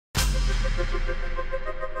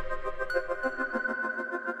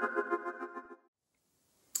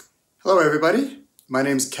Hello everybody, my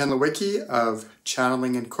name is Ken Lewicki of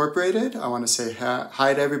Channeling Incorporated. I want to say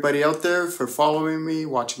hi to everybody out there for following me,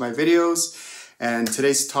 watching my videos, and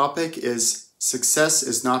today's topic is success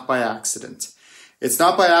is not by accident. It's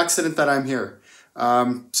not by accident that I'm here.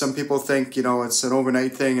 Some people think, it's an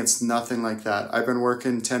overnight thing. It's nothing like that. I've been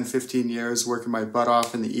working 10, 15 years, working my butt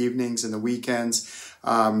off in the evenings and the weekends,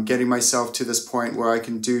 getting myself to this point where I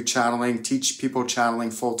can do channeling, teach people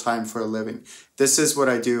channeling full-time for a living. This is what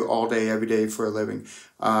I do all day, every day for a living.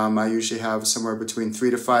 I usually have somewhere between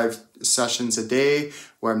 3 to 5 sessions a day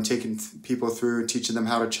where I'm taking people through, teaching them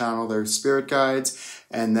how to channel their spirit guides.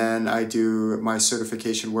 And then I do my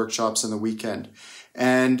certification workshops on the weekend.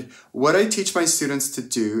 And what I teach my students to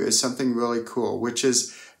do is something really cool, which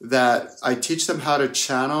is that I teach them how to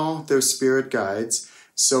channel their spirit guides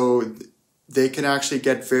so they can actually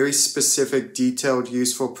get very specific, detailed,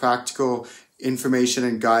 useful, practical information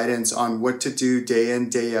and guidance on what to do day in,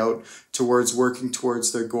 day out towards working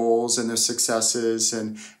towards their goals and their successes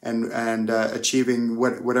and achieving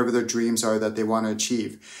whatever their dreams are that they want to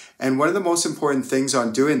achieve. And one of the most important things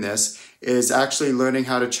on doing this is actually learning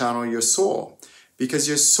how to channel your soul. Because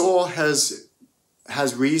your soul has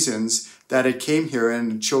reasons that it came here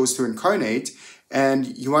and chose to incarnate, and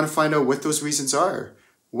you want to find out what those reasons are.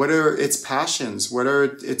 What are its passions? What are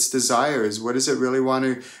its desires? What does it really want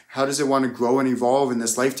to, how does it want to grow and evolve in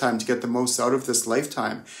this lifetime to get the most out of this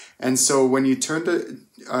lifetime? And so when you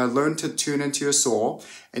learn to tune into your soul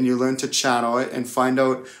and you learn to channel it and find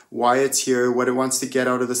out why it's here, what it wants to get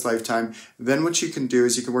out of this lifetime, then what you can do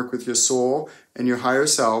is you can work with your soul and your higher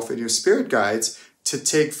self and your spirit guides to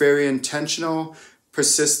take very intentional,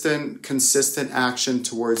 persistent, consistent action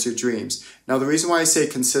towards your dreams. Now, the reason why I say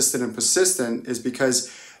consistent and persistent is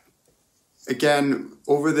because, again,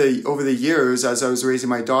 over the years, as I was raising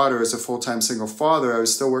my daughter as a full-time single father, I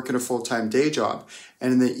was still working a full-time day job.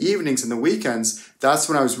 And in the evenings and the weekends, that's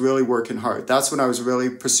when I was really working hard. That's when I was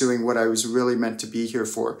really pursuing what I was really meant to be here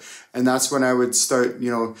for. And that's when I would start,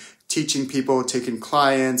 teaching people, taking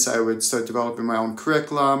clients. I would start developing my own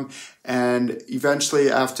curriculum. And eventually,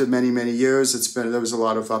 after many, many years, there was a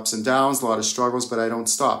lot of ups and downs, a lot of struggles, but I don't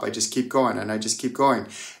stop. I just keep going and I just keep going.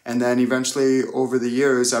 And then eventually, over the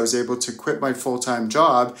years, I was able to quit my full-time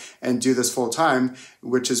job and do this full-time,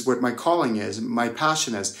 which is what my calling is, my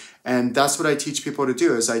passion is. And that's what I teach people to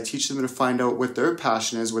do, is I teach them to find out what their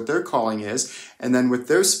passion is, what their calling is, and then with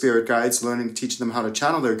their spirit guides, teaching them how to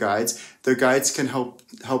channel their guides can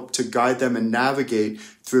help to guide them and navigate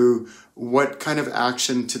through what kind of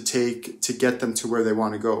action to take to get them to where they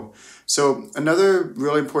want to go. So another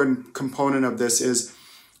really important component of this is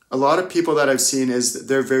a lot of people that I've seen is that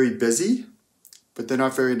they're very busy, but they're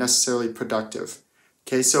not very necessarily productive.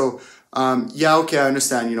 Okay, so I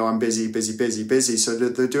understand, I'm busy. So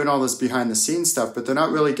they're doing all this behind the scenes stuff, but they're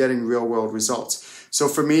not really getting real world results. So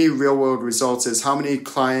for me, real world results is how many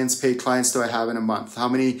paid clients do I have in a month? How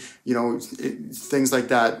many, things like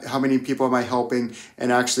that. How many people am I helping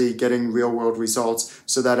and actually getting real world results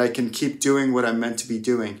so that I can keep doing what I'm meant to be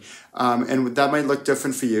doing? And that might look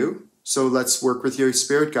different for you. So let's work with your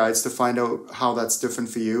spirit guides to find out how that's different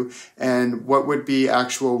for you and what would be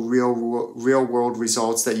actual real world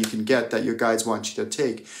results that you can get that your guides want you to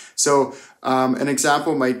take. So an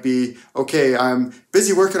example might be, okay, I'm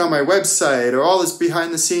busy working on my website or all this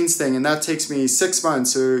behind the scenes thing, and that takes me 6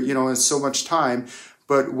 months or, it's so much time.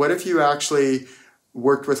 But what if you actually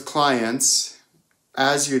worked with clients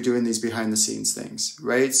as you're doing these behind the scenes things,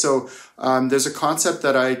 right? So there's a concept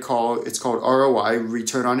that it's called ROI,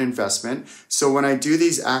 return on investment. So when I do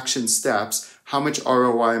these action steps, how much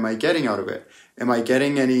ROI am I getting out of it? Am I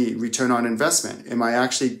getting any return on investment? Am I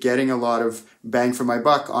actually getting a lot of bang for my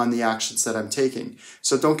buck on the actions that I'm taking?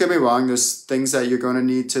 So don't get me wrong, there's things that you're going to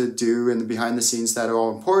need to do in the behind the scenes that are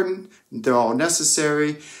all important, they're all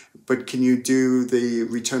necessary, but can you do the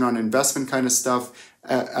return on investment kind of stuff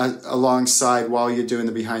alongside while you're doing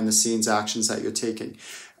the behind the scenes actions that you're taking?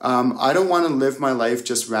 I don't want to live my life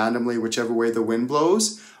just randomly, whichever way the wind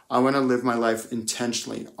blows. I want to live my life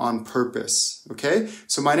intentionally, on purpose, okay?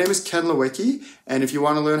 So my name is Ken Lewicki, and if you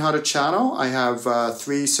want to learn how to channel, I have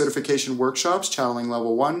 3 certification workshops, channeling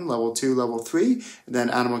level 1, level 2, level 3, and then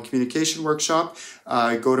animal communication workshop.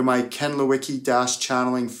 Go to my Ken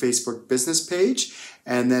Lewicki-channeling Facebook business page,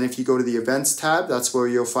 and then if you go to the events tab, that's where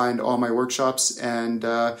you'll find all my workshops and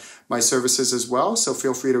my services as well. So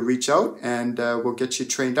feel free to reach out and we'll get you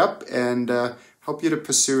trained up and help you to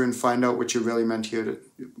pursue and find out what you're really meant here to,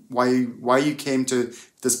 why you came to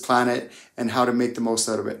this planet and how to make the most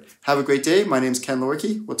out of it. Have a great day. My name's Ken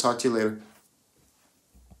Lewicki. We'll talk to you later.